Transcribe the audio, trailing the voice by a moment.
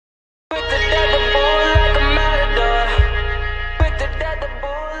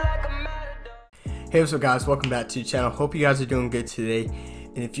Hey, what's up guys, welcome back to the channel. Hope you guys are doing good today,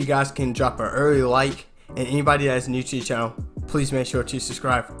 and if you guys can drop an early like, and anybody that is new to the channel, please make sure to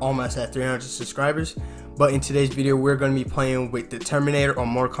subscribe. Almost at 300 subscribers. But in today's video, we're going to be playing with the Terminator on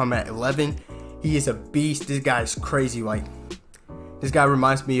Mortal Kombat 11. He is a beast. This guy is crazy. Like, this guy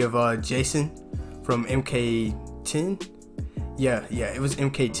reminds me of Jason from MK10. Yeah, it was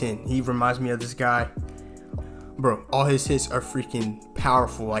MK10. He reminds me of this guy. Bro, all his hits are freaking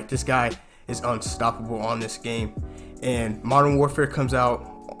powerful. Like, this guy is unstoppable on this game. And Modern Warfare comes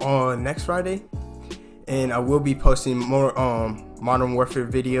out on next Friday, and I will be posting more Modern Warfare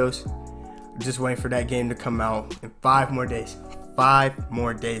videos. Just waiting for that game to come out in 5 more days. 5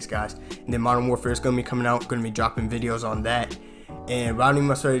 more days, guys, and then Modern Warfare is going to be coming out. Going to be dropping videos on that. And without any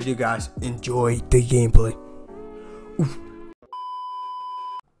much further ado, guys, enjoy the gameplay. Oof.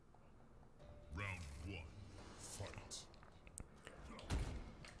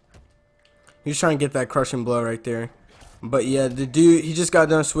 He's trying to get that crushing blow right there. But yeah, the dude, he just got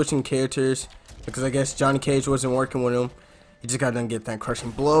done switching characters because I guess Johnny Cage wasn't working with him. He just got done get that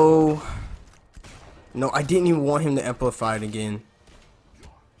crushing blow. No, I didn't even want him to amplify it again.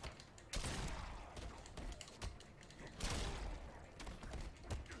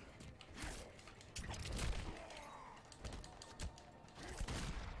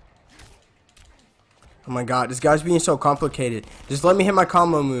 Oh my god, this guy's being so complicated. Just let me hit my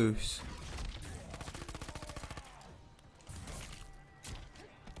combo moves.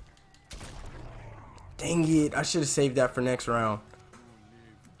 Dang it, I should have saved that for next round.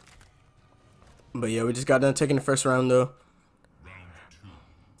 But yeah, we just got done taking the first round though.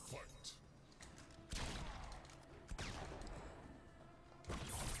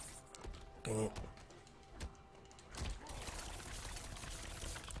 Dang it.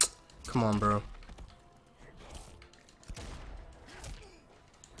 Come on, bro.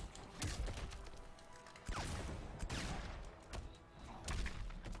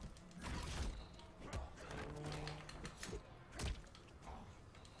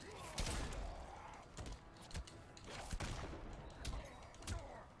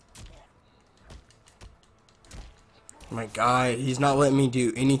 Oh my god, he's not letting me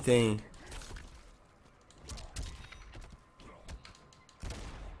do anything.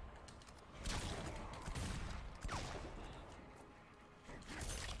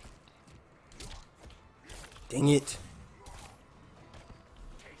 Dang it.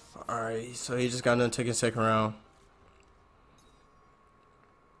 Alright, so he just got done taking second round.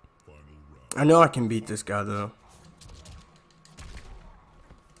 I know I can beat this guy though.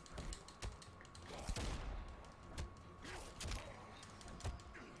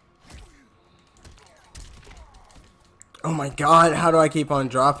 Oh my god, how do I keep on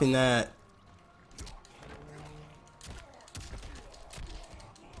dropping that?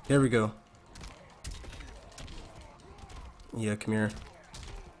 There we go. Yeah, come here.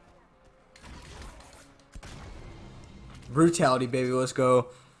 Brutality, baby, let's go.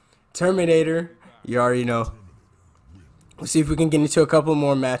 Terminator, you already know. Let's see if we can get into a couple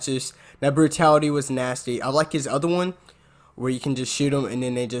more matches. That Brutality was nasty. I like his other one, where you can just shoot them and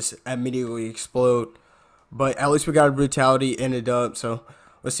then they just immediately explode. But at least we got a Brutality and a dub, so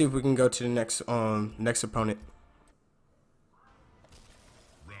let's see if we can go to the next next opponent.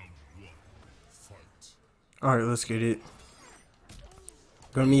 Alright, let's get it.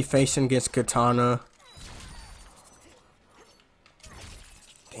 Gonna be facing against Katana.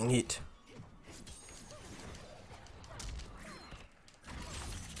 Dang it.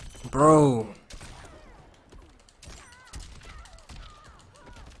 Bro.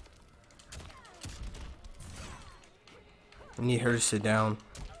 I need her to sit down.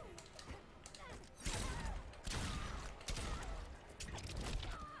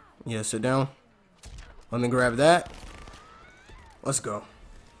 Yeah, sit down. Let me grab that. Let's go.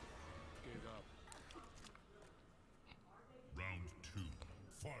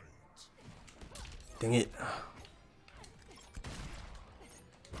 Dang it.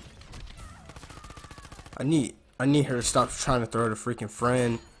 I need her to stop trying to throw the freaking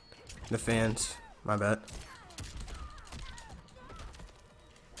friend. The fans. My bad.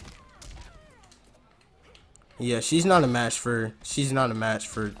 Yeah, she's not a match for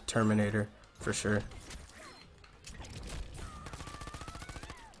Terminator for sure.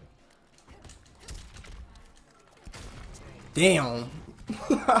 Damn.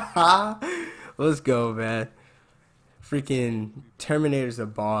 Let's go, man. Freaking Terminator's a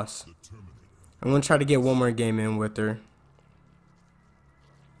boss. I'm gonna try to get one more game in with her.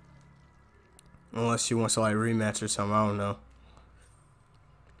 Unless she wants to like rematch or something, I don't know.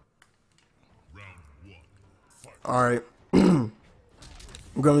 Alright. I'm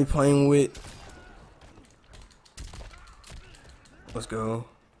gonna be playing with Let's go.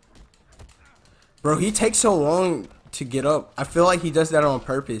 Bro, he takes so long to get up. I feel like he does that on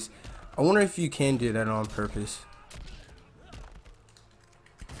purpose. I wonder if you can do that on purpose.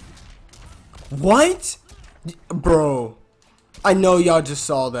 What? Bro, I know y'all just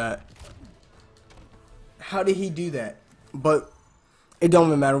saw that. How did he do that? But it don't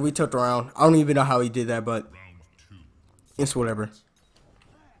even matter. We took around. I don't even know how he did that, but it's whatever.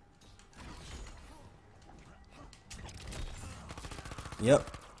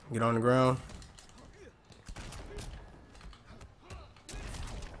 Yep. Get on the ground.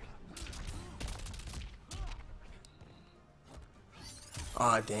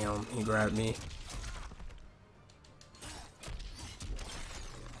 Ah, oh, damn. He grabbed me.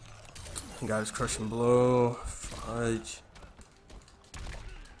 He got his crushing blow. Fudge.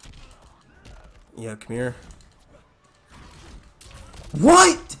 Yeah, come here.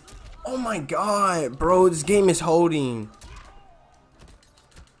 What? Oh my god, bro. This game is holding.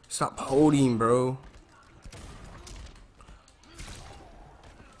 Stop holding, bro.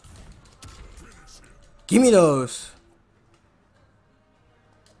 Give me those.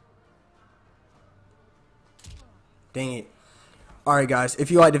 Dang it. Alright guys, if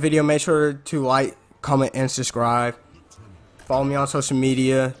you liked the video, make sure to like, comment, and subscribe. Follow me on social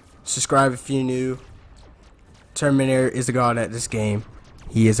media. Subscribe if you're new. Terminator is a god at this game.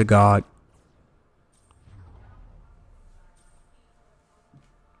 He is a god.